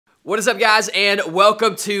What is up, guys, and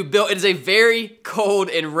welcome to Built. It is a very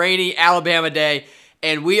cold and rainy Alabama day,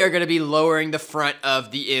 and we are going to be lowering the front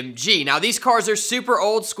of the MG. Now, these cars are super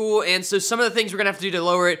old school, and so some of the things we're going to have to do to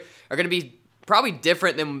lower it are going to be probably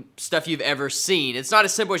different than stuff you've ever seen. It's not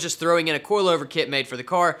as simple as just throwing in a coilover kit made for the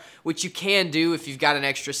car, which you can do if you've got an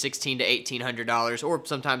extra $1,600 to $1,800 or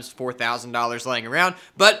sometimes $4,000 laying around,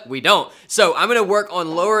 but we don't. So I'm going to work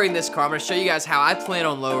on lowering this car. I'm going to show you guys how I plan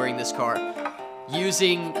on lowering this car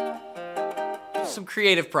using some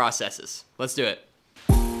creative processes. Let's do it.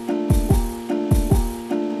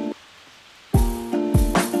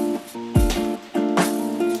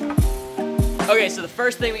 Okay, so the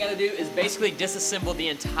first thing we gotta do is basically disassemble the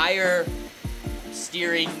entire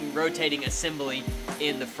steering, rotating assembly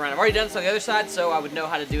in the front. I've already done this on the other side, so I would know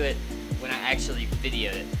how to do it when I actually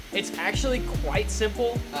videoed it. It's actually quite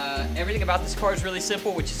simple. Everything about this car is really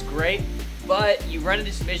simple, which is great, but you run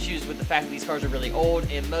into some issues with the fact that these cars are really old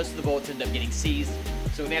and most of the bolts end up getting seized,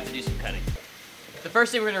 so we may have to do some cutting. The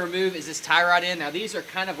first thing we're gonna remove is this tie rod end. Now these are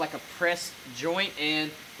kind of like a press joint,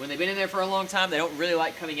 and when they've been in there for a long time, they don't really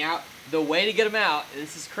like coming out. The way to get them out,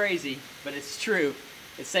 this is crazy, but it's true.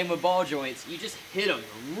 It's same with ball joints. You just hit them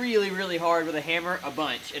really, really hard with a hammer, a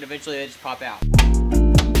bunch, and eventually they just pop out.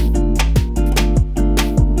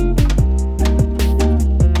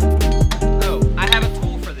 Oh, I have a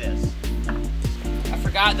tool for this. I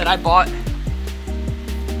forgot that I bought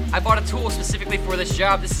a tool specifically for this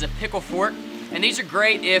job. This is a pickle fork, and these are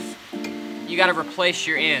great if you gotta replace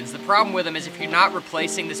your ends. The problem with them is if you're not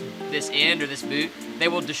replacing this end or this boot, they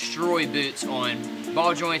will destroy boots on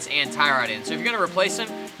ball joints and tie rod ends. So if you're gonna replace them,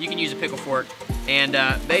 you can use a pickle fork, and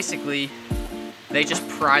basically, they just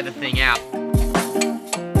pry the thing out.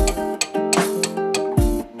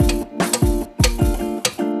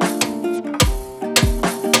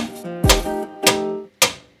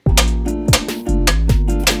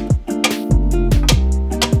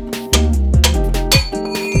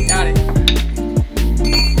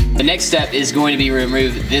 The next step is going to be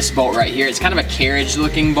remove this bolt right here. It's kind of a carriage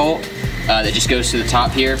looking bolt that just goes to the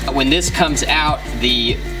top here. When this comes out,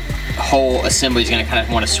 the whole assembly is going to kind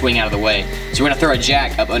of want to swing out of the way. So we're going to throw a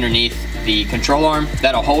jack up underneath the control arm.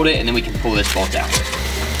 That'll hold it, and then we can pull this bolt out.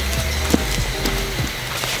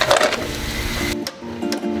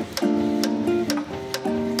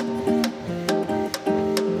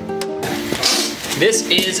 This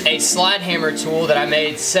is a slide hammer tool that I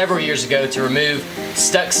made several years ago to remove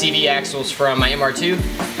stuck CV axles from my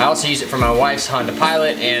MR2. I also use it for my wife's Honda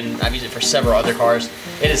Pilot, and I've used it for several other cars.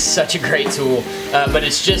 It is such a great tool, but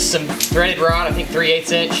it's just some threaded rod, I think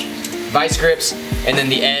 3/8 inch, vice grips, and then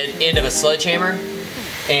the end of a sledgehammer.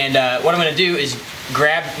 And what I'm gonna do is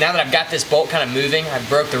grab, now that I've got this bolt kind of moving, I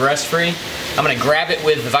broke the rust free, I'm gonna grab it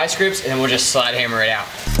with the vice grips, and then we'll just slide hammer it out.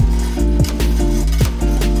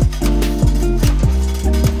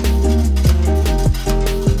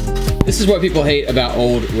 This is what people hate about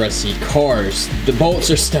old rusty cars. The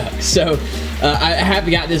bolts are stuck. So I have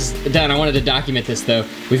got this done. I wanted to document this though.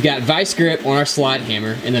 We've got vice grip on our slide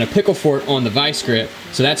hammer and then a pickle fork on the vice grip.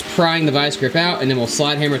 So that's prying the vice grip out, and then we'll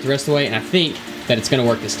slide hammer it the rest of the way, and I think that it's gonna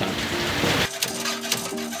work this time.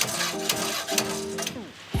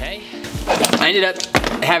 Okay. I ended up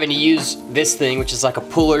having to use this thing, which is like a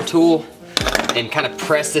puller tool, and kind of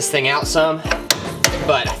press this thing out some,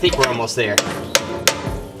 but I think we're almost there.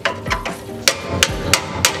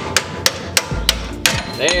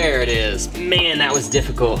 There it is. Man, that was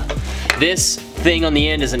difficult. This thing on the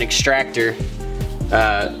end is an extractor.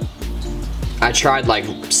 I tried like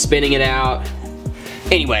spinning it out.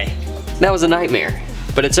 Anyway, that was a nightmare,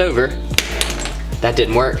 but it's over. That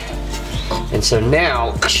didn't work. And so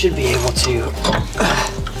now I should be able to,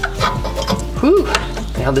 whew,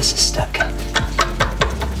 now this is stuck.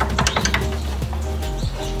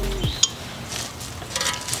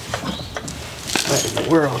 What in the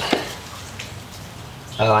world?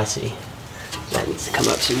 Oh, I see. That needs to come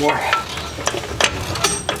up some more.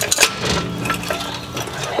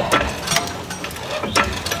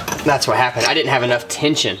 That's what happened. I didn't have enough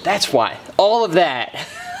tension. That's why. All of that.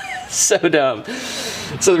 So dumb.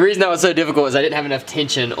 So the reason that was so difficult is I didn't have enough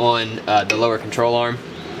tension on the lower control arm.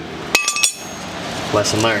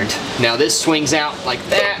 Lesson learned. Now this swings out like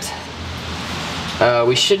that.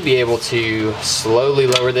 We should be able to slowly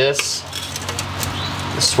lower this.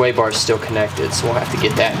 The sway bar is still connected, so we'll have to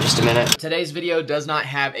get that in just a minute. Today's video does not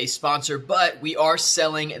have a sponsor, but we are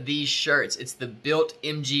selling these shirts. It's the Built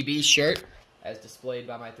MGB shirt. as displayed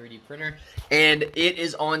by my 3D printer, and it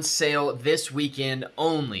is on sale this weekend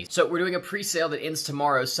only. So we're doing a pre-sale that ends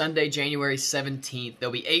tomorrow, Sunday, January 17th.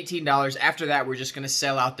 There'll be $18. After that, we're just gonna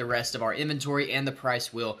sell out the rest of our inventory and the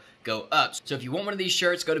price will go up. So if you want one of these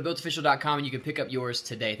shirts, go to builtofficial.com and you can pick up yours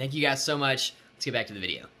today. Thank you guys so much. Let's get back to the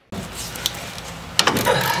video.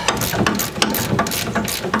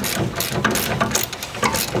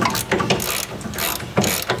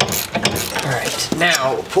 All right,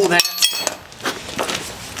 now we'll pull that.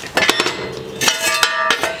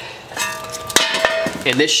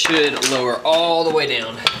 And this should lower all the way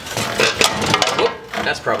down. Whoop,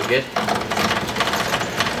 that's probably good.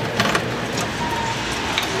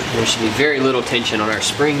 There should be very little tension on our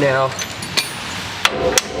spring now.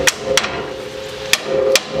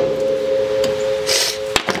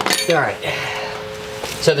 All right.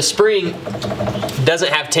 So the spring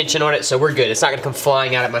doesn't have tension on it, so we're good. It's not gonna come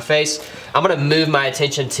flying out at my face. I'm gonna move my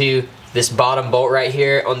attention to this bottom bolt right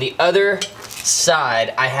here. On the other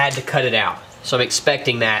side, I had to cut it out. So I'm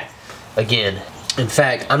expecting that again. In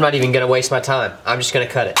fact, I'm not even gonna waste my time. I'm just gonna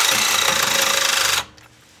cut it.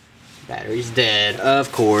 Battery's dead,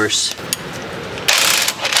 of course.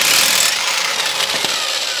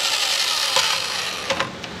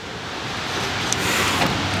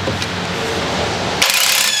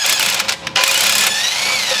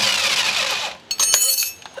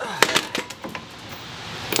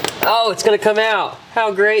 Oh, it's gonna come out.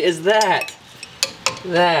 How great is that?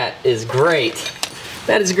 That is great.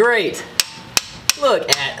 That is great. Look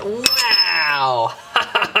at, wow.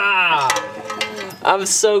 I'm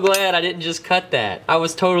so glad I didn't just cut that. I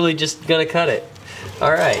was totally just gonna cut it.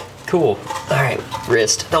 All right, cool. All right,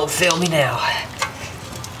 wrist, don't fail me now.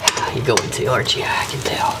 You're going to, aren't you? I can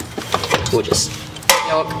tell. We'll just,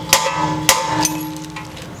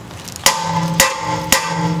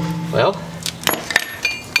 well,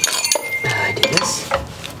 I did this.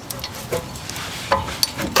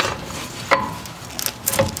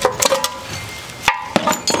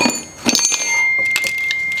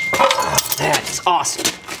 That is awesome.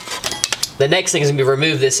 The next thing is gonna be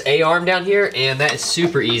remove this A-arm down here, and that is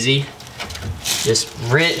super easy. Just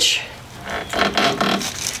wrench.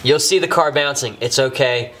 You'll see the car bouncing. It's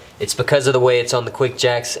okay. It's because of the way it's on the quick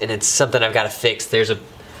jacks, and it's something I've got to fix. There's a,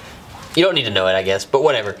 you don't need to know it, I guess, but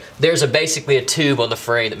whatever. There's basically a tube on the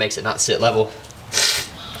frame that makes it not sit level,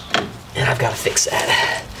 and I've got to fix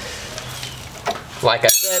that. Like I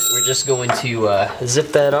said, we're just going to zip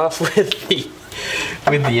that off with the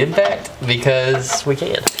impact because we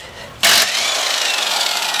can.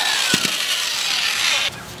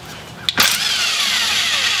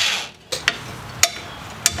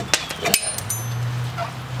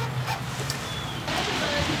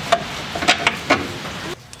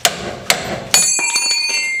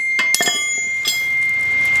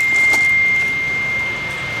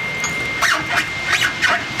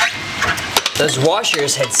 Those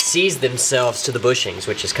washers had seized themselves to the bushings,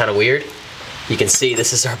 which is kind of weird. You can see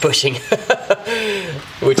this is our bushing,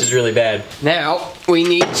 which is really bad. Now, we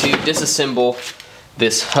need to disassemble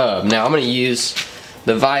this hub. Now, I'm gonna use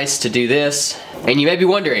the vise to do this. And you may be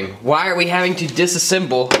wondering, why are we having to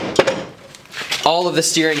disassemble all of the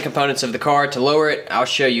steering components of the car to lower it? I'll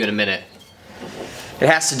show you in a minute. It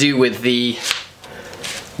has to do with the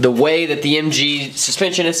way that the MG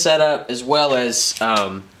suspension is set up, as well as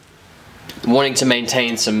wanting to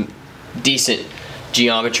maintain some decent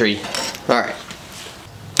geometry. All right.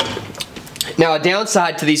 Now, a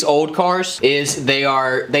downside to these old cars is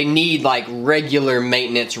they need like regular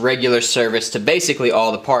maintenance, regular service to basically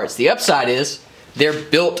all the parts. The upside is they're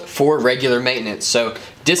built for regular maintenance, so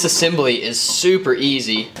disassembly is super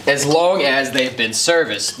easy as long as they've been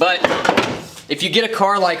serviced. But if you get a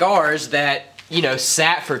car like ours that, you know,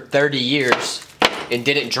 sat for 30 years and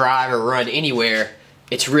didn't drive or run anywhere,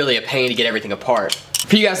 it's really a pain to get everything apart.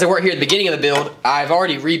 For you guys that weren't here at the beginning of the build, I've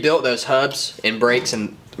already rebuilt those hubs and brakes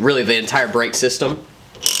and really the entire brake system.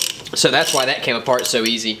 So that's why that came apart so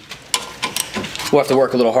easy. We'll have to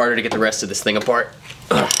work a little harder to get the rest of this thing apart.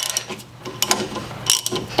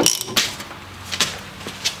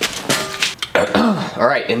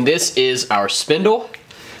 Alright, and this is our spindle.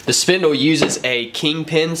 The spindle uses a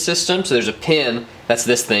kingpin system, so there's a pin, that's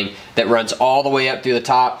this thing, that runs all the way up through the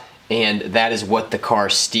top, and that is what the car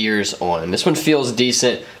steers on. And this one feels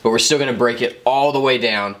decent, but we're still gonna break it all the way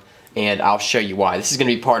down, and I'll show you why. This is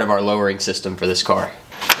gonna be part of our lowering system for this car.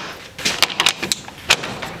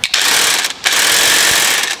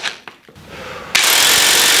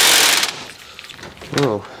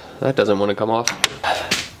 Oh, that doesn't want to come off.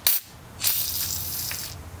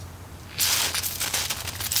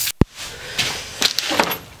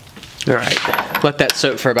 All right. Let that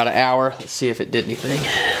soak for about an hour. Let's see if it did anything.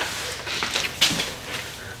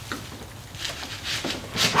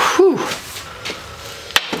 Whew.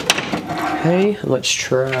 Okay, let's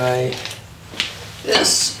try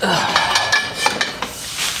this.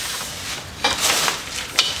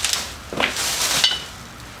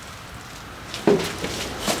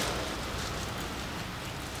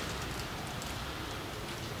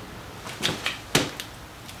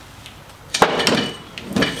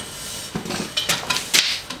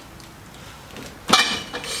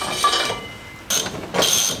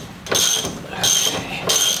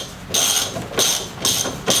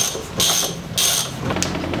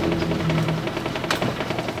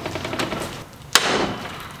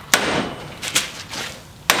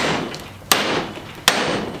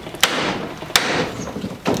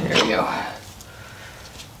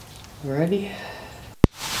 Ready?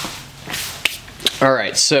 All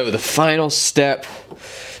right, so the final step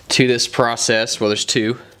to this process, well, there's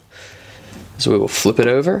two, so we will flip it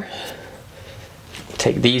over,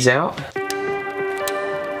 take these out.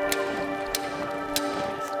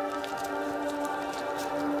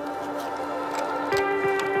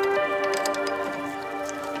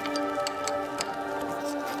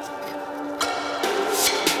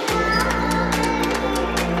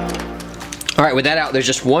 All right, with that out, there's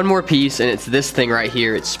just one more piece, and it's this thing right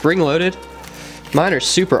here. It's spring-loaded. Mine are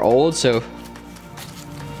super old, so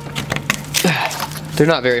they're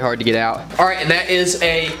not very hard to get out. All right, and that is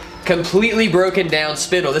a completely broken down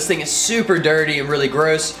spindle. This thing is super dirty and really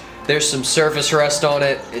gross. There's some surface rust on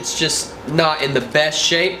it. It's just not in the best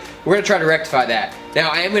shape. We're gonna try to rectify that.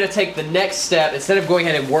 Now, I am gonna take the next step. Instead of going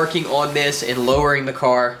ahead and working on this and lowering the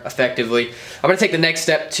car effectively, I'm gonna take the next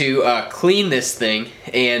step to clean this thing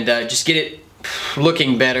and just get it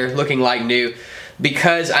looking better, looking like new,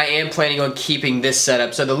 because I am planning on keeping this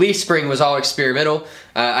setup. So the leaf spring was all experimental.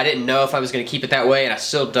 I didn't know if I was going to keep it that way, and I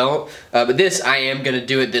still don't. But this, I am going to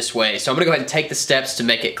do it this way. So I'm going to go ahead and take the steps to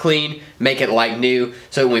make it clean, make it like new,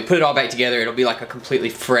 so when we put it all back together, it'll be like a completely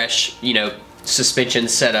fresh, you know, suspension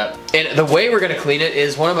setup. And the way we're going to clean it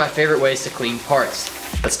is one of my favorite ways to clean parts.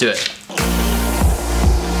 Let's do it.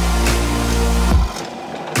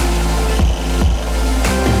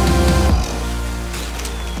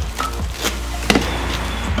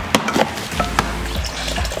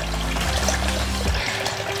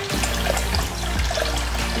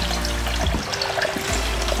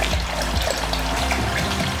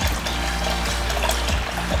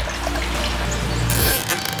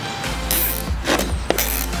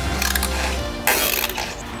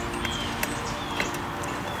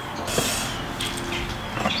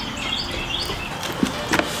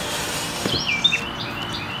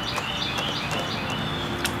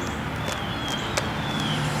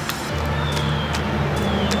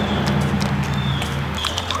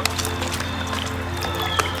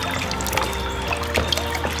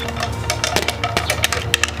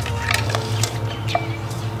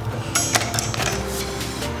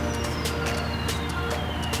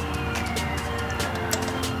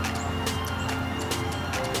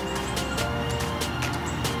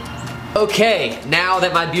 Okay, now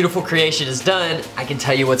that my beautiful creation is done, I can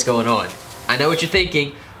tell you what's going on. I know what you're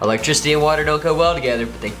thinking. Electricity and water don't go well together,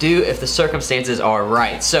 but they do if the circumstances are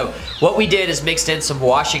right. So what we did is mixed in some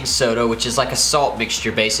washing soda, which is like a salt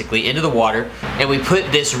mixture basically, into the water, and we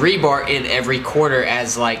put this rebar in every corner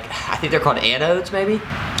as like, I think they're called anodes maybe?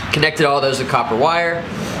 Connected all those with copper wire,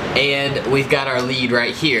 and we've got our lead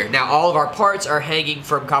right here. Now all of our parts are hanging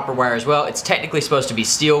from copper wire as well. It's technically supposed to be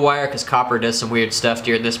steel wire because copper does some weird stuff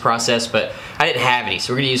during this process, but I didn't have any,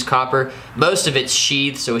 so we're gonna use copper. Most of it's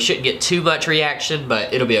sheathed, so we shouldn't get too much reaction,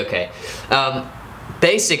 but it'll be okay.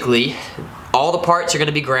 Basically, all the parts are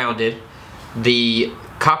gonna be grounded. The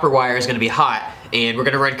copper wire is gonna be hot, and we're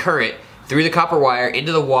gonna run current through the copper wire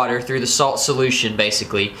into the water, through the salt solution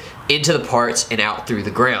basically, into the parts and out through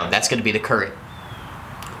the ground. That's gonna be the current.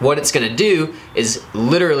 What it's gonna do is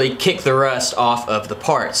literally kick the rust off of the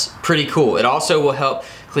parts. Pretty cool. It also will help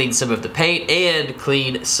clean some of the paint and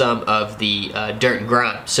clean some of the dirt and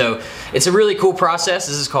grime. So it's a really cool process.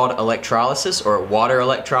 This is called electrolysis or water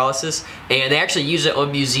electrolysis, and they actually use it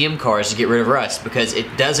on museum cars to get rid of rust because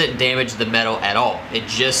it doesn't damage the metal at all. It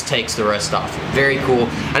just takes the rust off. Very cool.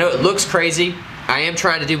 I know it looks crazy. I am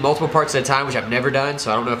trying to do multiple parts at a time, which I've never done,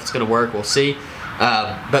 so I don't know if it's gonna work. We'll see.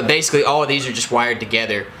 But basically all of these are just wired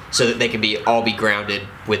together so that they can all be grounded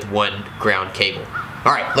with one ground cable.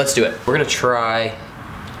 All right, let's do it. We're gonna try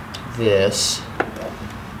this.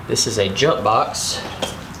 This is a jump box.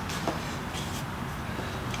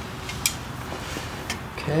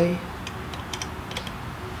 Okay.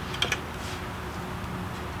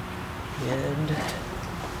 And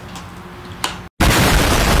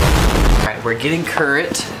right, we're getting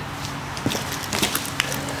current.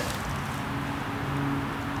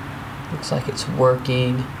 Looks like it's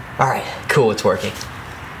working. All right, cool, it's working.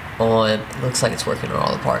 Looks like it's working on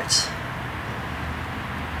all the parts.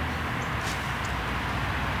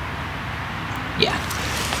 Yeah.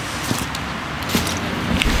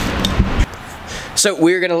 So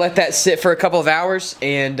we're gonna let that sit for a couple of hours,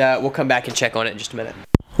 and we'll come back and check on it in just a minute.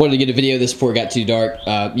 Wanted to get a video of this before it got too dark.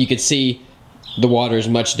 You could see the water is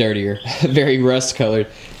much dirtier, very rust colored,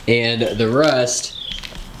 and the rust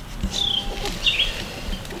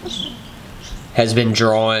has been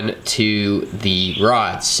drawn to the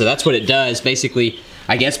rods. So that's what it does. Basically,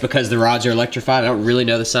 I guess because the rods are electrified, I don't really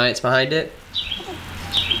know the science behind it,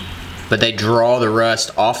 but they draw the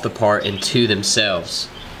rust off the part and to themselves.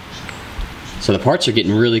 So the parts are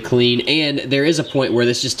getting really clean, and there is a point where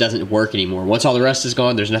this just doesn't work anymore. Once all the rust is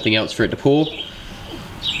gone, there's nothing else for it to pull.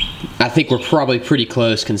 I think we're probably pretty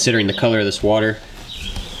close considering the color of this water,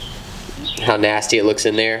 how nasty it looks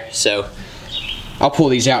in there. So I'll pull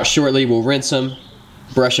these out shortly. We'll rinse them,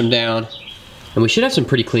 brush them down, and we should have some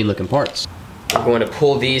pretty clean looking parts. We're going to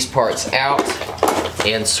pull these parts out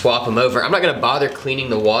and swap them over. I'm not gonna bother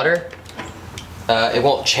cleaning the water. It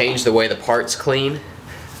won't change the way the parts clean.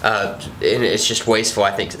 And it's just wasteful,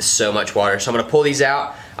 I think, so much water. So I'm gonna pull these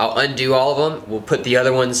out. I'll undo all of them. We'll put the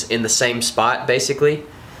other ones in the same spot, basically,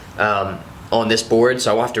 on this board,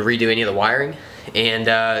 so I won't have to redo any of the wiring, and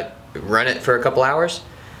run it for a couple hours,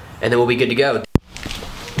 and then we'll be good to go.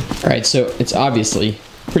 Alright, so it's obviously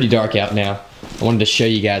pretty dark out now. I wanted to show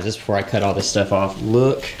you guys this before I cut all this stuff off.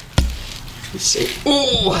 Look. Let's see.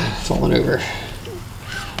 Oh, falling over.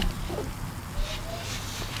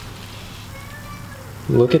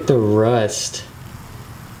 Look at the rust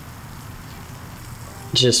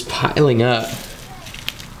just piling up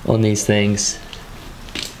on these things.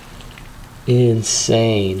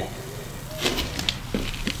 Insane.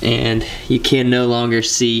 And you can no longer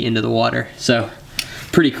see into the water. So,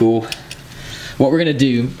 pretty cool. What we're gonna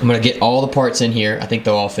do, I'm gonna get all the parts in here. I think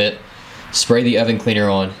they'll all fit. Spray the oven cleaner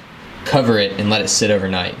on, cover it, and let it sit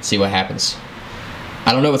overnight. See what happens.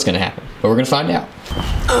 I don't know what's gonna happen, but we're gonna find out.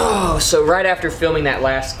 Oh, so right after filming that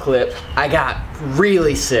last clip, I got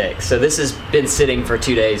really sick. So this has been sitting for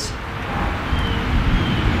 2 days.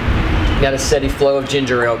 Got a steady flow of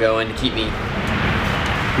ginger ale going to keep me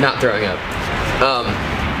not throwing up.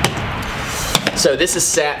 So this is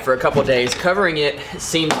sat for a couple days. Covering it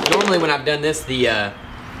seems, normally when I've done this, the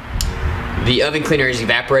oven cleaner is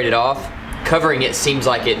evaporated off. Covering it seems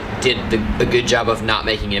like it did a good job of not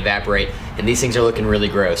making it evaporate, and these things are looking really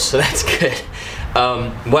gross, so that's good.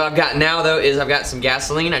 What I've got now though is I've got some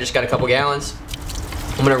gasoline. I just got a couple gallons.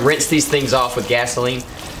 I'm gonna rinse these things off with gasoline,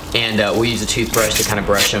 and we'll use a toothbrush to kind of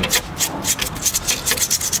brush them.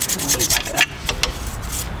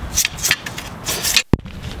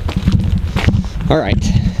 All right,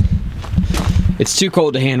 it's too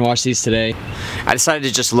cold to hand wash these today. I decided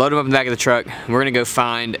to just load them up in the back of the truck. We're gonna go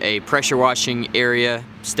find a pressure washing area,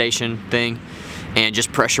 station thing, and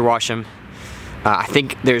just pressure wash them. I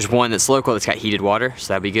think there's one that's local that's got heated water, so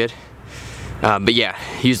that'd be good. But yeah,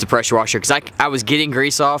 use the pressure washer, because I was getting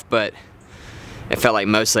grease off, but it felt like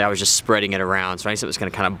mostly I was just spreading it around, so I guess it was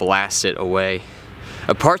gonna kind of blast it away.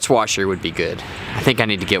 A parts washer would be good. I think I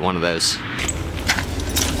need to get one of those.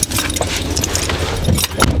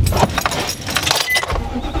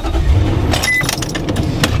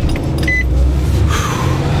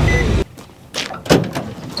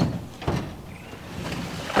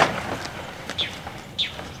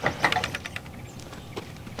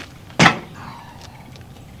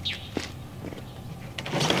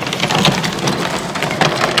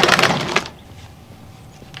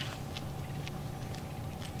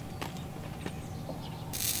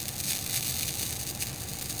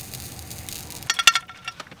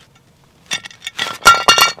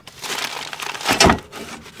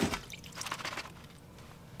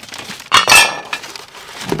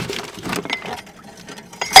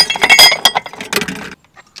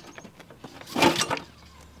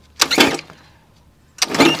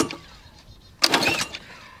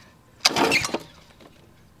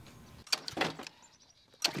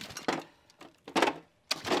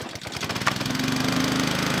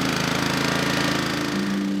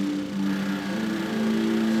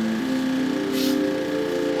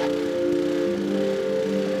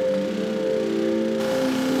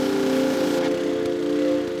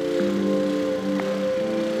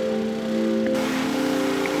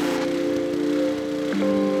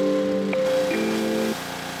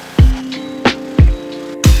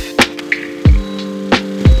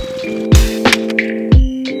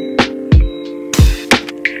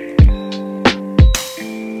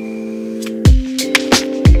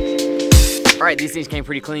 All right, these things came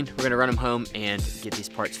pretty clean. We're gonna run them home and get these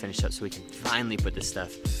parts finished up so we can finally put this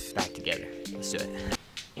stuff back together. Let's do it.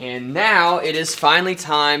 And now it is finally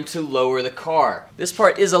time to lower the car. This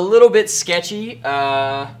part is a little bit sketchy.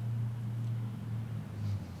 I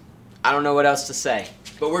don't know what else to say,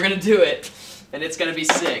 but we're gonna do it and it's gonna be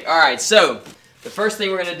sick. All right, so the first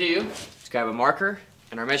thing we're gonna do is grab a marker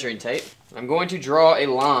and our measuring tape. I'm going to draw a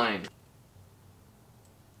line.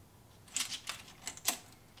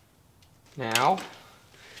 Now,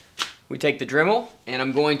 we take the Dremel, and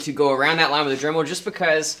I'm going to go around that line with the Dremel just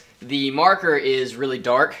because the marker is really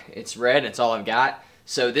dark. It's red, it's all I've got.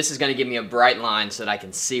 So this is going to give me a bright line so that I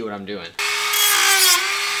can see what I'm doing.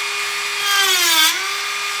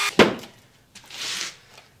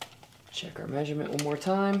 Check our measurement one more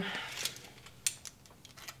time.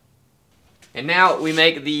 And now we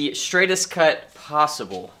make the straightest cut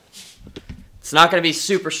possible. It's not going to be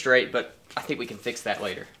super straight, but I think we can fix that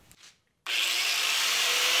later.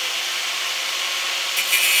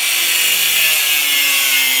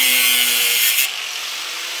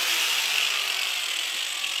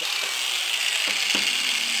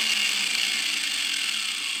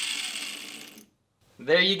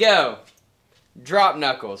 There you go. Drop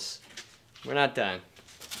knuckles. We're not done.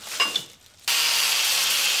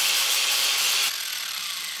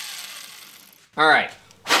 Alright.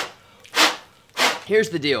 Here's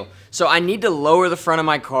the deal. So I need to lower the front of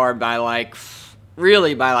my car by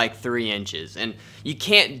really by 3 inches. And you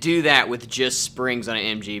can't do that with just springs on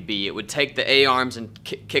an MGB. It would take the A-arms and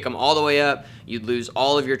kick them all the way up. You'd lose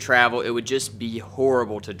all of your travel. It would just be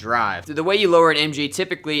horrible to drive. The way you lower an MG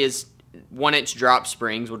typically is 1-inch drop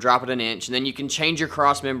springs. We'll drop it an inch, and then you can change your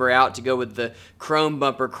cross member out to go with the chrome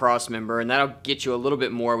bumper cross member, and that'll get you a little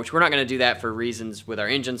bit more, which we're not going to do that for reasons with our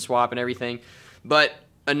engine swap and everything. But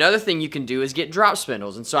another thing you can do is get drop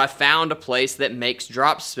spindles, and so I found a place that makes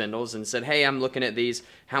drop spindles and said, hey, I'm looking at these,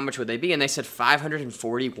 how much would they be? And they said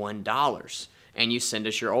 $541, and you send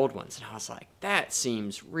us your old ones. And I was like, that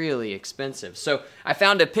seems really expensive. So I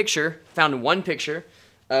found one picture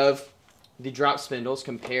of the drop spindles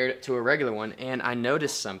compared to a regular one, and I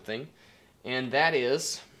noticed something, and that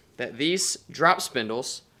is that these drop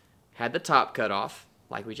spindles had the top cut off,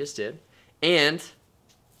 like we just did, and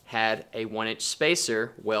had a 1-inch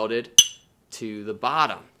spacer welded to the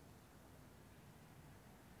bottom.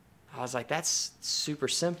 I was like, that's super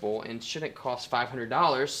simple and shouldn't cost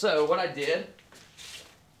 $500. So what I did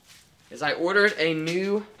is I ordered a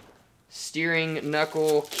new steering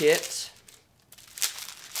knuckle kit,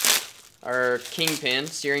 our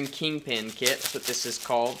steering kingpin kit, that's what this is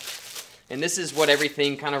called. And this is what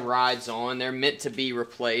everything kind of rides on. They're meant to be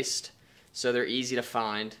replaced, so they're easy to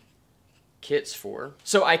find kits for.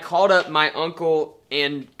 So I called up my uncle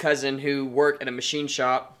and cousin who work at a machine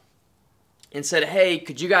shop and said, hey,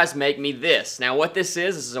 could you guys make me this? Now what this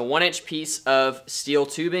is a 1-inch piece of steel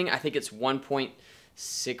tubing. I think it's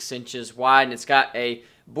 1.6 inches wide, and it's got a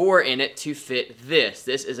bore in it to fit this.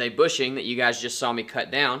 This is a bushing that you guys just saw me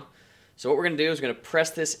cut down. So what we're going to do is we're going to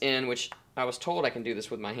press this in, which I was told I can do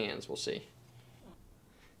this with my hands. We'll see.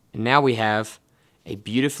 And now we have a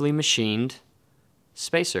beautifully machined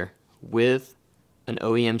spacer with an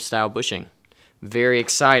OEM style bushing. Very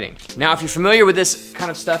exciting. Now, if you're familiar with this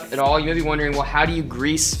kind of stuff at all, you may be wondering, well, how do you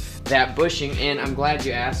grease that bushing? And I'm glad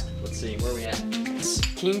you asked. Let's see, where are we at? This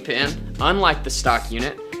kingpin, unlike the stock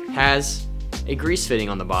unit, has a grease fitting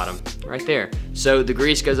on the bottom, right there. So the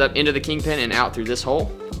grease goes up into the kingpin and out through this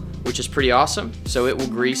hole, which is pretty awesome. So it will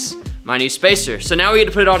grease my new spacer. So now we get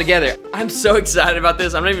to put it all together. I'm so excited about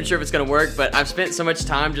this. I'm not even sure if it's gonna work, but I've spent so much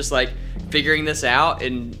time just like figuring this out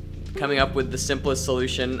and coming up with the simplest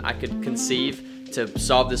solution I could conceive to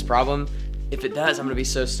solve this problem. If it does, I'm gonna be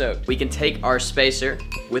so stoked. We can take our spacer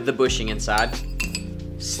with the bushing inside,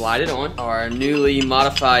 slide it on, our newly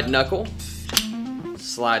modified knuckle,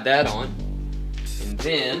 slide that on, and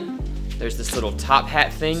then there's this little top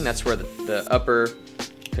hat thing. That's where the upper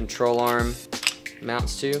control arm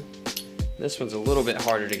mounts to. This one's a little bit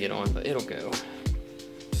harder to get on, but it'll go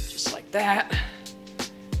just like that.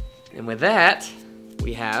 And with that,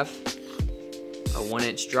 we have a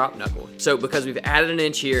 1-inch drop knuckle. So because we've added an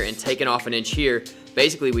inch here and taken off an inch here,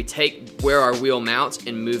 basically we take where our wheel mounts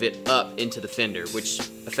and move it up into the fender, which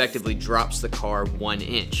effectively drops the car 1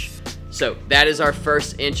 inch. So that is our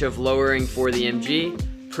first inch of lowering for the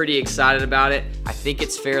MG. Pretty excited about it. I think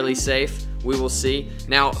it's fairly safe. We will see.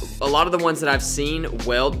 Now, a lot of the ones that I've seen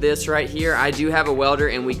weld this right here. I do have a welder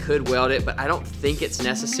and we could weld it, but I don't think it's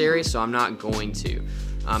necessary, so I'm not going to.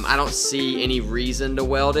 I don't see any reason to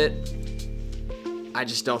weld it. I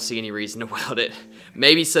just don't see any reason to weld it.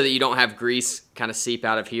 Maybe so that you don't have grease kind of seep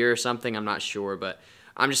out of here or something, I'm not sure, but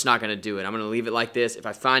I'm just not going to do it. I'm going to leave it like this. If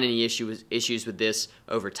I find any issues with this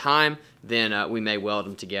over time, then we may weld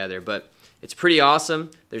them together. But it's pretty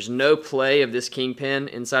awesome. There's no play of this kingpin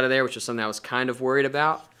inside of there, which was something I was kind of worried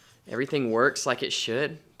about. Everything works like it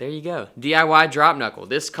should. There you go. DIY drop knuckle.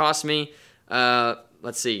 This cost me,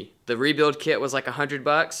 let's see, the rebuild kit was like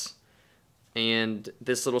 $100, and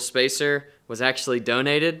this little spacer was actually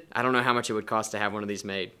donated. I don't know how much it would cost to have one of these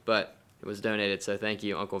made, but it was donated, so thank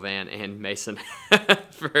you, Uncle Van and Mason,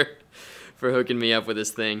 for hooking me up with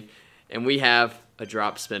this thing. And we have a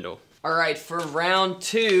drop spindle. All right, for round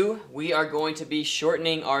 2, we are going to be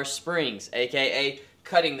shortening our springs, aka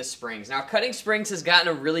cutting the springs. Now, cutting springs has gotten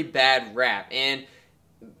a really bad rap, and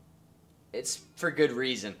it's for good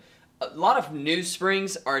reason. A lot of new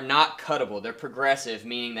springs are not cuttable. They're progressive,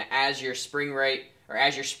 meaning that as your spring rate, or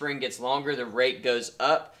as your spring gets longer, the rate goes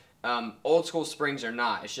up. Old school springs are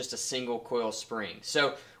not. It's just a single coil spring.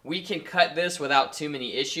 So we can cut this without too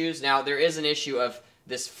many issues. Now, there is an issue of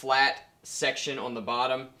this flat section on the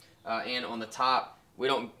bottom and on the top. We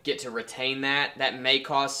don't get to retain that. That may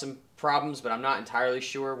cause some problems, but I'm not entirely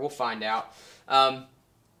sure. We'll find out.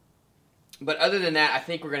 But other than that, I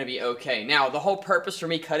think we're going to be okay. Now, the whole purpose for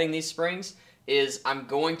me cutting these springs is I'm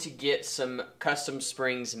going to get some custom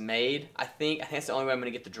springs made. I think that's the only way I'm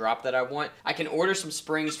going to get the drop that I want. I can order some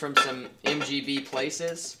springs from some MGB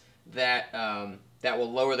places that that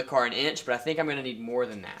will lower the car an inch, but I think I'm going to need more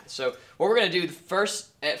than that. So what we're going to do first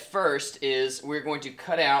is we're going to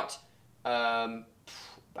cut out, I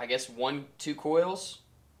guess 2 coils.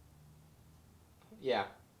 Yeah,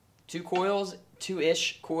 2 coils.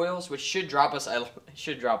 2-ish coils, which should drop us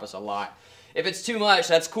a lot. If it's too much,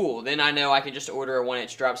 that's cool. Then I know I can just order a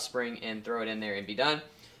 1-inch drop spring and throw it in there and be done.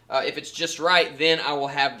 If it's just right, then I will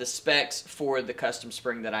have the specs for the custom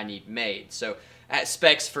spring that I need made. So at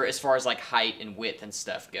specs for as far as like height and width and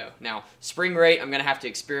stuff go. Now, spring rate I'm gonna have to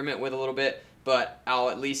experiment with a little bit, but I'll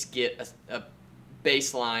at least get a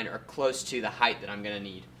baseline or close to the height that I'm gonna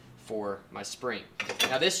need for my spring.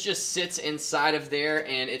 Now this just sits inside of there,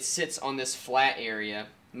 and it sits on this flat area,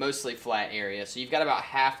 mostly flat area. So you've got about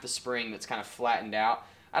half the spring that's kind of flattened out.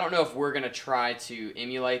 I don't know if we're going to try to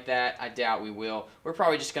emulate that. I doubt we will. We're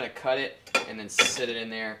probably just going to cut it and then sit it in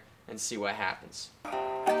there and see what happens.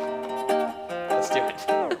 Let's do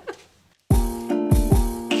it.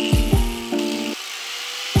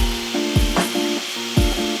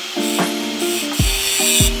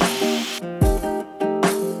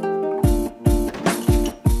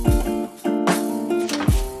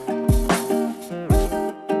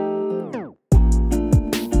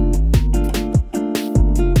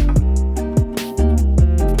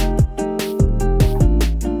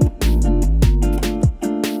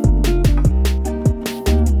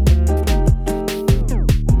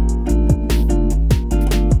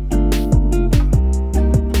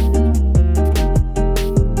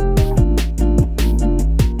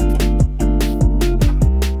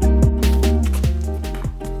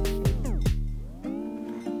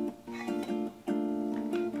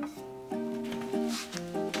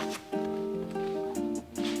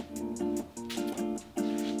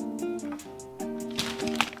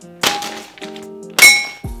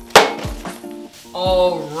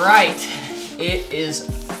 Alright, it is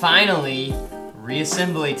finally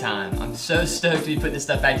reassembly time. I'm so stoked to be putting this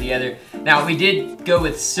stuff back together. Now, we did go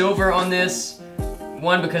with silver on this.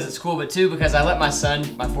 1, because it's cool, but 2, because I let my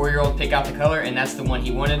son, my 4-year-old, pick out the color, and that's the one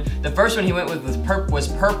he wanted. The first one he went with was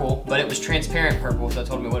purple, but it was transparent purple, so I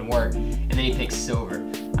told him it wouldn't work, and then he picked silver.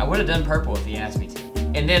 I would have done purple if he asked me to.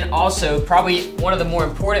 And then also, probably one of the more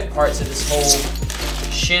important parts of this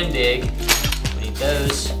whole shindig, we need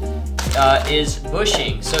those, is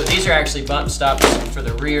bushing. So these are actually bump stops for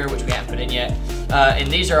the rear, which we haven't put in yet.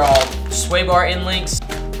 And these are all sway bar end links.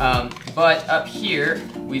 But up here,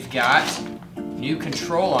 we've got new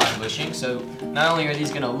control arm bushing. So not only are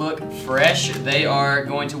these gonna look fresh, they are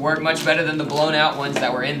going to work much better than the blown out ones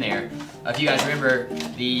that were in there. If you guys remember,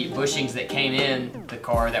 the bushings that came in the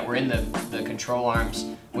car that were in the control arms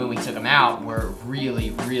when we took them out were really,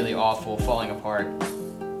 really awful, falling apart,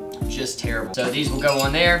 just terrible. So these will go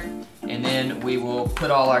on there, and then we will put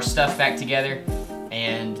all our stuff back together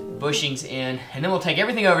and bushings in, and then we'll take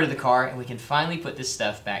everything over to the car and we can finally put this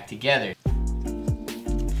stuff back together.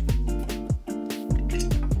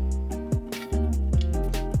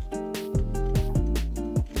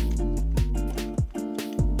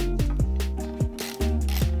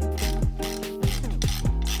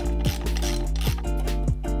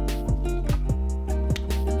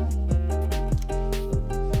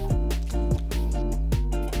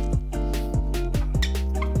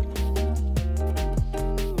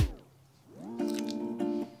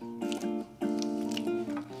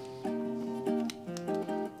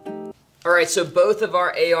 Alright, so both of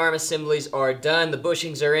our A-arm assemblies are done. The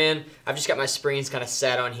bushings are in. I've just got my springs kind of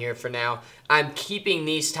sat on here for now. I'm keeping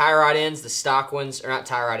these tie rod ends, the stock ones, or not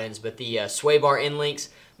tie rod ends, but the sway bar end links,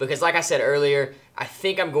 because like I said earlier, I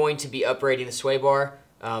think I'm going to be upgrading the sway bar,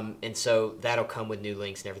 and so that'll come with new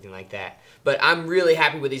links and everything like that. But I'm really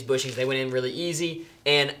happy with these bushings. They went in really easy,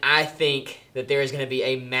 and I think that there is going to be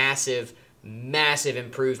a massive, massive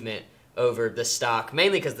improvement over the stock,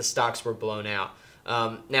 mainly because the stocks were blown out.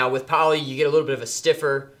 Now with poly, you get a little bit of a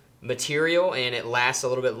stiffer material, and it lasts a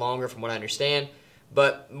little bit longer from what I understand.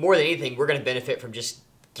 But more than anything, we're going to benefit from just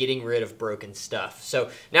getting rid of broken stuff. So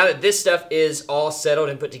now that this stuff is all settled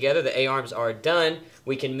and put together, the A-arms are done,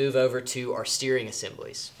 we can move over to our steering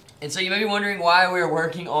assemblies. And so you may be wondering why we're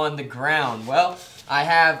working on the ground. Well, I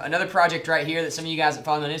have another project right here that some of you guys that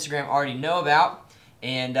follow me on Instagram already know about.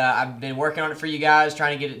 And I've been working on it for you guys,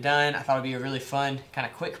 trying to get it done. I thought it'd be a really fun, kind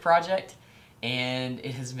of quick project. And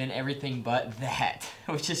it has been everything but that,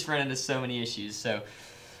 which has run into so many issues. So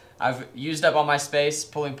I've used up all my space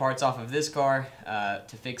pulling parts off of this car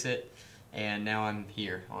to fix it, and now I'm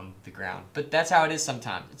here on the ground. But that's how it is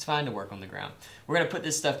sometimes. It's fine to work on the ground. We're going to put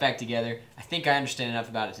this stuff back together. I think I understand enough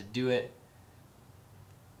about it to do it.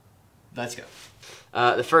 Let's go.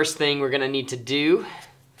 The first thing we're going to need to do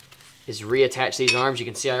is reattach these arms. You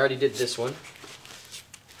can see I already did this one.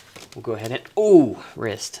 We'll go ahead and, ooh,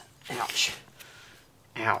 wrist. Ouch.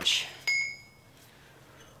 Ouch.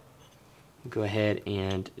 Go ahead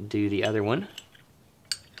and do the other one.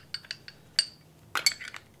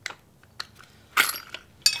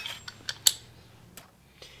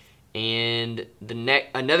 And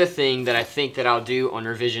another thing that I think that I'll do on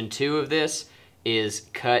revision 2 of this is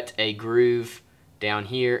cut a groove down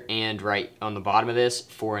here and right on the bottom of this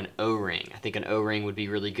for an O-ring. I think an O-ring would be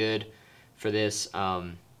really good for this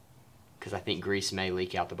because I think grease may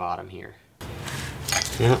leak out the bottom here.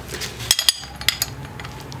 Yep.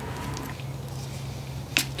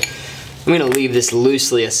 I'm going to leave this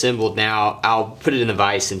loosely assembled now. I'll put it in the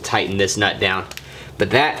vise and tighten this nut down.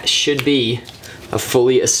 But that should be a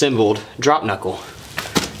fully assembled drop knuckle.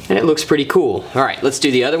 And it looks pretty cool. Alright, let's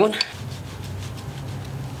do the other one.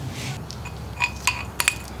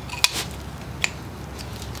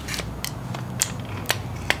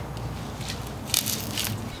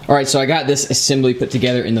 Alright, so I got this assembly put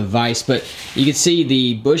together in the vise, but you can see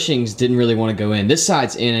the bushings didn't really want to go in. This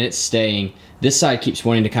side's in and it's staying. This side keeps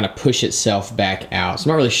wanting to kind of push itself back out. So I'm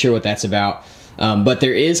not really sure what that's about. But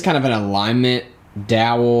there is kind of an alignment,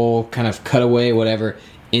 dowel, kind of cutaway, whatever,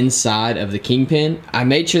 inside of the kingpin. I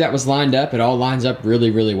made sure that was lined up. It all lines up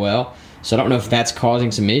really, really well. So I don't know if that's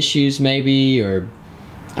causing some issues maybe, or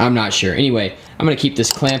I'm not sure. Anyway, I'm going to keep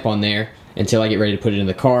this clamp on there until I get ready to put it in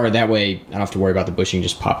the car. That way I don't have to worry about the bushing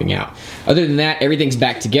just popping out. Other than that, everything's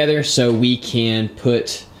back together so we can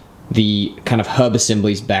put the kind of hub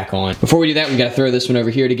assemblies back on. Before we do that, we got to throw this one over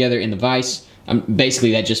here together in the vise.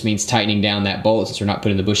 Basically, that just means tightening down that bolt since we're not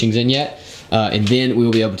putting the bushings in yet. And then we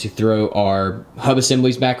will be able to throw our hub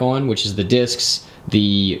assemblies back on, which is the discs,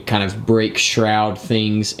 the kind of brake shroud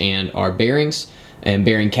things, and our bearings and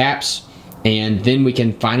bearing caps. And then we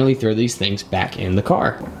can finally throw these things back in the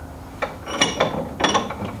car.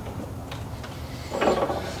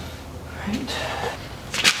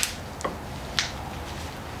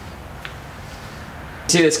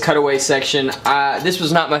 See this cutaway section? This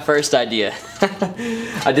was not my first idea.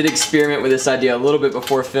 I did experiment with this idea a little bit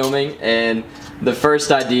before filming, and the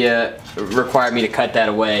first idea required me to cut that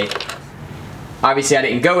away. Obviously I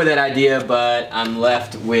didn't go with that idea, but I'm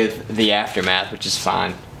left with the aftermath, which is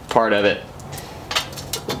fine. Part of it.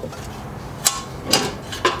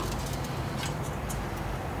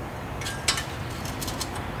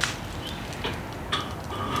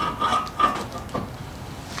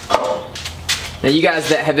 Now you guys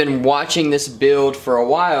that have been watching this build for a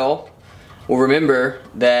while will remember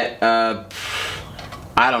that,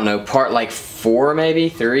 I don't know, part like 4 maybe,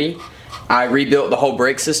 3, I rebuilt the whole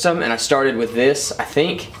brake system, and I started with this, I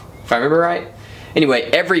think, if I remember right. Anyway,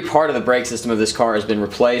 every part of the brake system of this car has been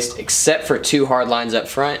replaced except for 2 hard lines up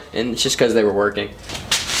front, and it's just because they were working.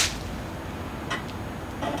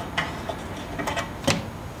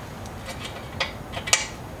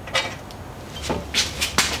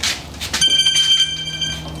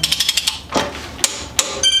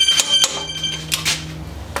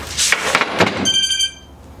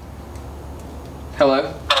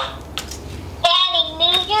 Hello? Daddy,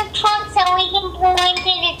 move your truck so we can pull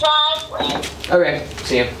into the driveway. Okay,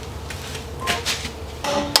 see ya.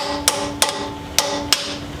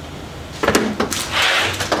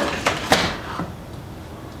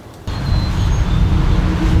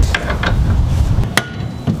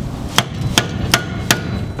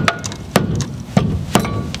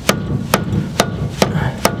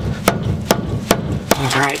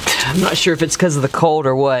 I'm not sure if it's because of the cold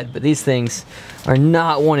or what, but these things are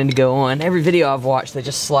not wanting to go on. Every video I've watched, they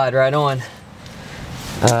just slide right on.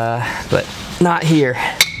 But not here.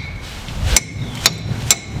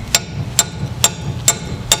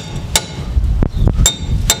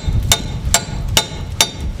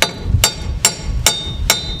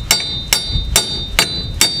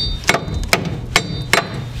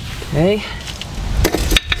 Okay,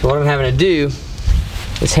 so what I'm having to do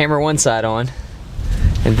is hammer one side on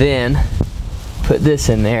and then put this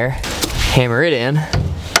in there, hammer it in.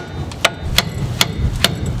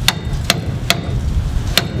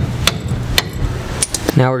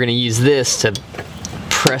 Now we're going to use this to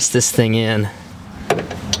press this thing in.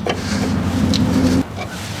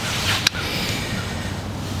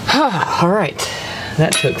 All right,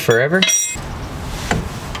 that took forever.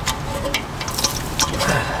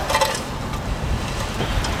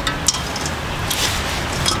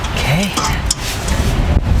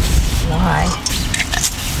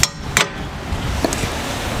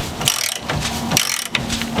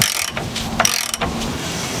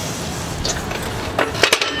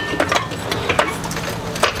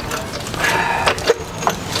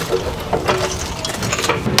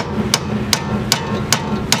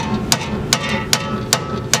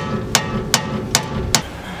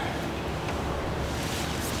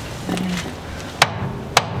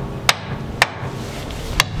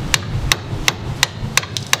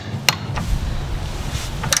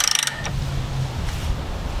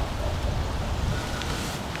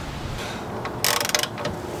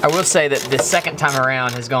 I will say that the second time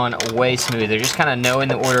around has gone way smoother. Just kind of knowing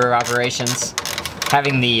the order of operations,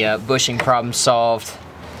 having the bushing problem solved,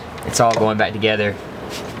 it's all going back together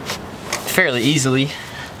fairly easily.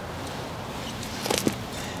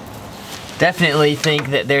 Definitely think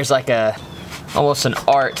that there's like almost an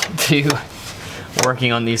art to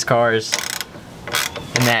working on these cars,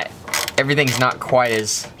 and that everything's not quite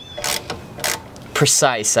as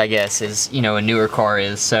precise, I guess, as, you know, a newer car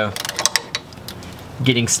is. So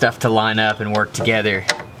getting stuff to line up and work together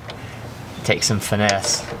takes some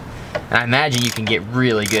finesse. And I imagine you can get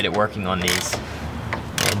really good at working on these,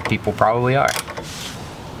 and people probably are.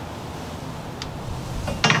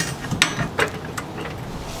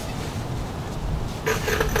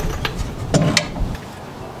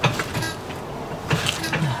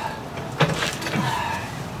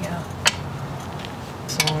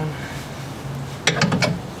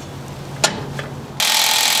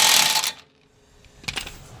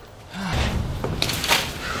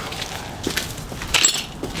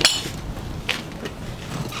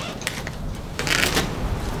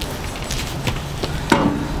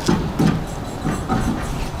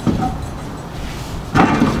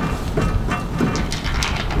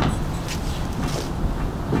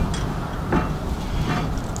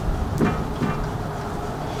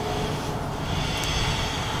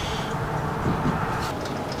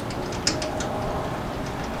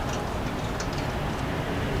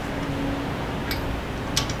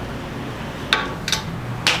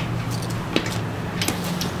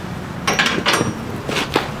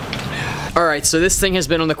 Alright, so this thing has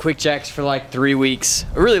been on the quick jacks for like 3 weeks,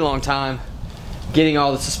 a really long time, getting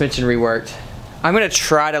all the suspension reworked. I'm going to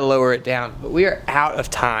try to lower it down, but we are out of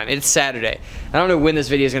time. It's Saturday. I don't know when this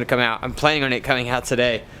video is going to come out. I'm planning on it coming out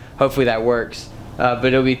today. Hopefully that works, but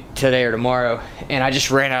it'll be today or tomorrow, and I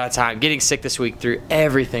just ran out of time. Getting sick this week threw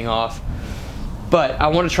everything off, but I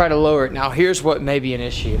want to try to lower it. Now here's what may be an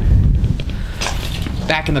issue.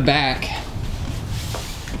 Back in the back,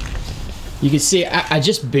 you can see I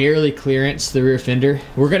just barely clearanced the rear fender.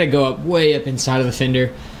 We're gonna go up way up inside of the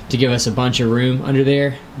fender to give us a bunch of room under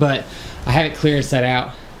there, but I haven't clearanced that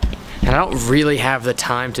out. And I don't really have the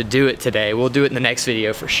time to do it today. We'll do it in the next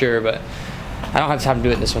video for sure, but I don't have time to do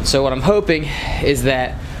it in this one. So what I'm hoping is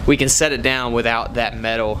that we can set it down without that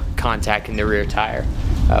metal contacting the rear tire.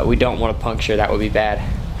 We don't want to puncture, that would be bad.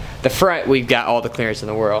 The front, we've got all the clearance in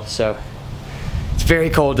the world, so it's very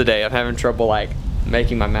cold today. I'm having trouble like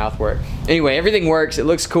making my mouth work. Anyway, everything works. It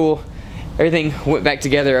looks cool. Everything went back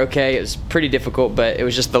together okay. It was pretty difficult, but it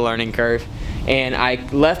was just the learning curve. And I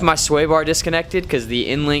left my sway bar disconnected because the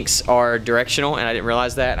end links are directional, and I didn't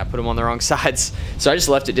realize that. I put them on the wrong sides, so I just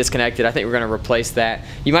left it disconnected. I think we're going to replace that.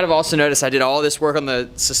 You might have also noticed I did all this work on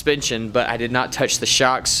the suspension, but I did not touch the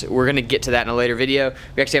shocks. We're going to get to that in a later video.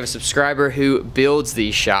 We actually have a subscriber who builds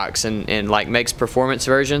these shocks and like makes performance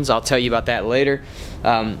versions. I'll tell you about that later.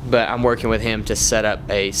 But I'm working with him to set up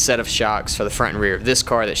a set of shocks for the front and rear of this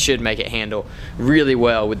car that should make it handle really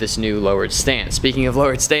well with this new lowered stance. Speaking of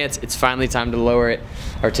lowered stance, it's finally time to lower it,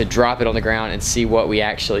 or to drop it on the ground and see what we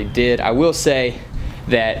actually did. I will say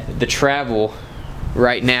that the travel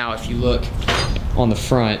right now, if you look on the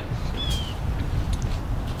front,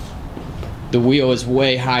 the wheel is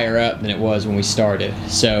way higher up than it was when we started.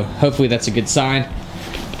 So hopefully that's a good sign,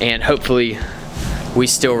 and hopefully we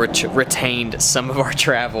still retained some of our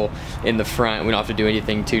travel in the front. We don't have to do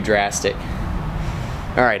anything too drastic.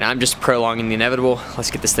 All right, I'm just prolonging the inevitable.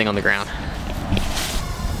 Let's get this thing on the ground.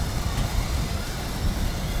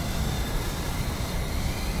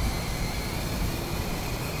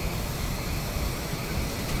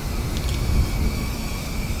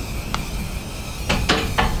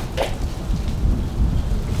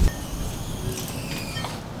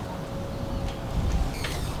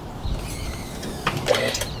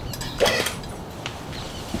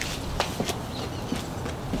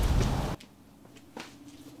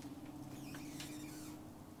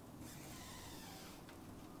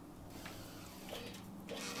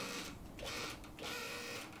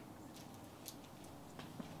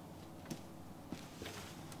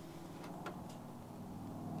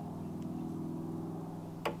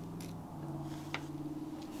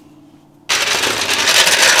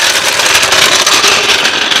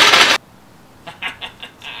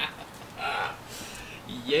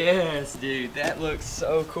 Yes, dude, that looks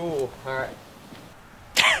so cool. All right.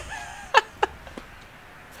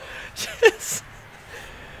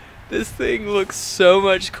 This thing looks so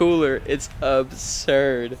much cooler. It's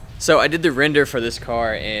absurd. So I did the render for this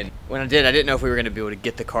car, and when I didn't know if we were gonna be able to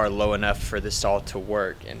get the car low enough for this all to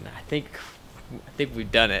work, and I think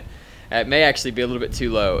we've done it. It may actually be a little bit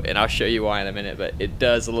too low, and I'll show you why in a minute, but it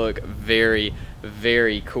does look very,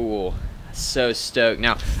 very cool. So stoked.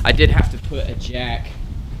 Now, I did have to put a jack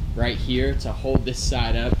right here to hold this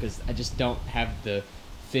side up because I just don't have the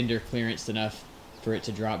fender clearance enough for it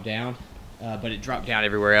to drop down, but it dropped down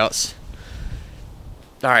everywhere else.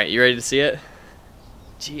 All right, you ready to see it?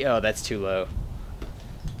 Gee, oh, that's too low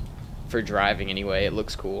for driving anyway. It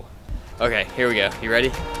looks cool. Okay, here we go. You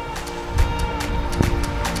ready?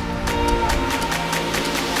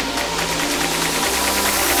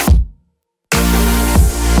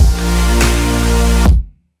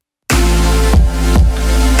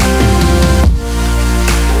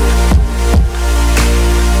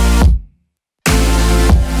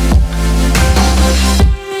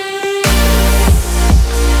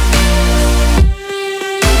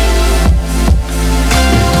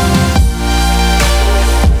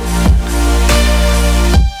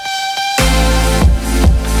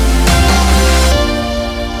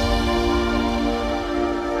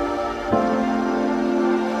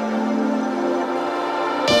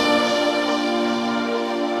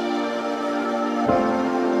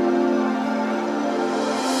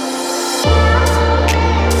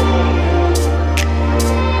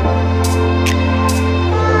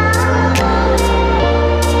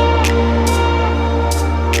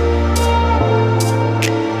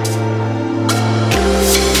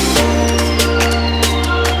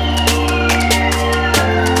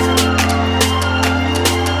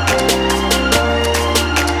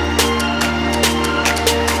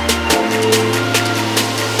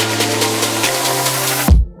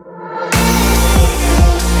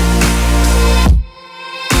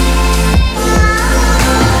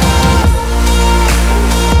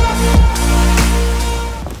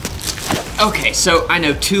 Okay, so I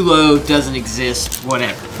know too low doesn't exist,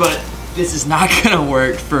 whatever, but this is not gonna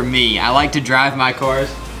work for me. I like to drive my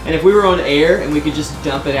cars, and if we were on air and we could just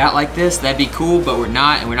dump it out like this, that'd be cool, but we're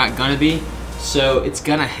not, and we're not gonna be, so it's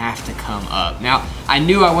gonna have to come up. Now, I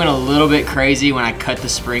knew I went a little bit crazy when I cut the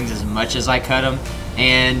springs as much as I cut them,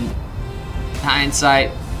 and hindsight,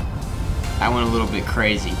 I went a little bit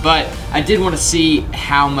crazy, but I did want to see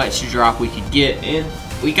how much drop we could get, and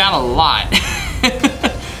we got a lot.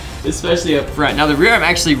 Especially up front. Now the rear, I'm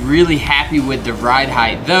actually really happy with the ride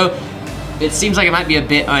height, though it seems like it might be a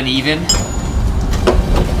bit uneven.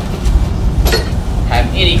 Have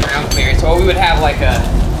any ground clearance. Well, we would have like a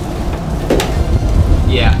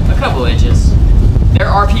couple inches. There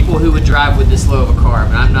are people who would drive with this low of a car,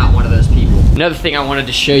 but I'm not one of those people. Another thing I wanted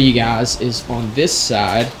to show you guys is on this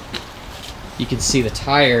side, you can see the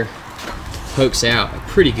tire pokes out a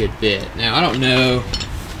pretty good bit. Now I don't know,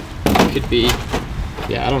 it could be,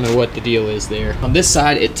 yeah, I don't know what the deal is there. On this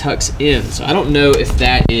side, it tucks in, so I don't know if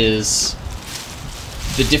that is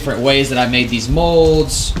the different ways that I made these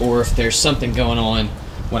molds, or if there's something going on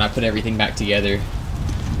when I put everything back together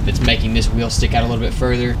that's making this wheel stick out a little bit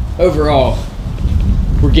further. Overall,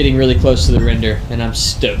 we're getting really close to the render, and I'm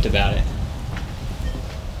stoked about it.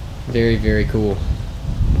 Very, very cool.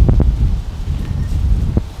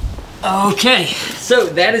 Okay, so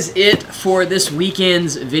that is it for this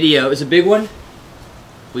weekend's video. It was a big one.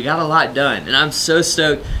 We got a lot done, and I'm so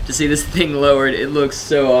stoked to see this thing lowered. It looks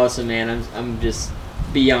so awesome, man. I'm just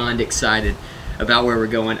beyond excited. about where we're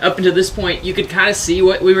going. Up until this point, you could kind of see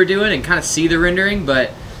what we were doing and kind of see the rendering,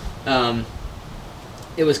 but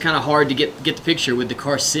it was kind of hard to get the picture with the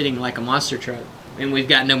car sitting like a monster truck. And we've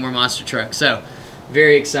got no more monster trucks. So,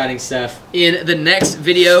 very exciting stuff. In the next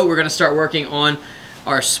video, we're going to start working on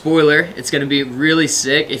our spoiler. It's going to be really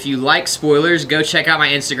sick. If you like spoilers, go check out my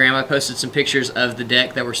Instagram. I posted some pictures of the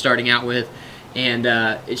deck that we're starting out with. And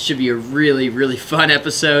it should be a really, really fun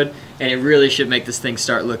episode. And it really should make this thing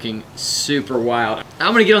start looking super wild.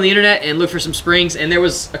 I'm going to get on the internet and look for some springs. And there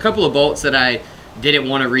was a couple of bolts that I didn't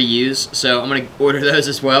want to reuse, so I'm going to order those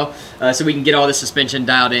as well, so we can get all the suspension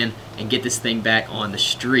dialed in and get this thing back on the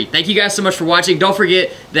street. Thank you guys so much for watching. Don't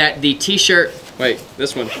forget that the t-shirt, wait,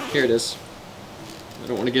 this one, here it is. I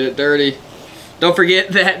don't want to get it dirty. Don't forget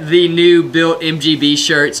that the new built MGB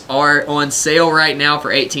shirts are on sale right now for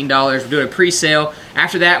 $18. We're doing a pre-sale.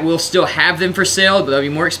 After that, we'll still have them for sale, but they'll be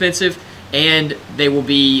more expensive. And they will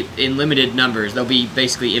be in limited numbers. They'll be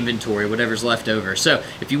basically inventory, whatever's left over. So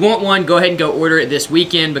if you want one, go ahead and go order it this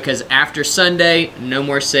weekend, because after Sunday, no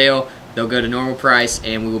more sale. They'll go to normal price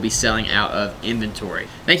and we will be selling out of inventory.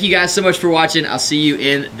 Thank you guys so much for watching. I'll see you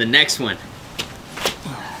in the next one.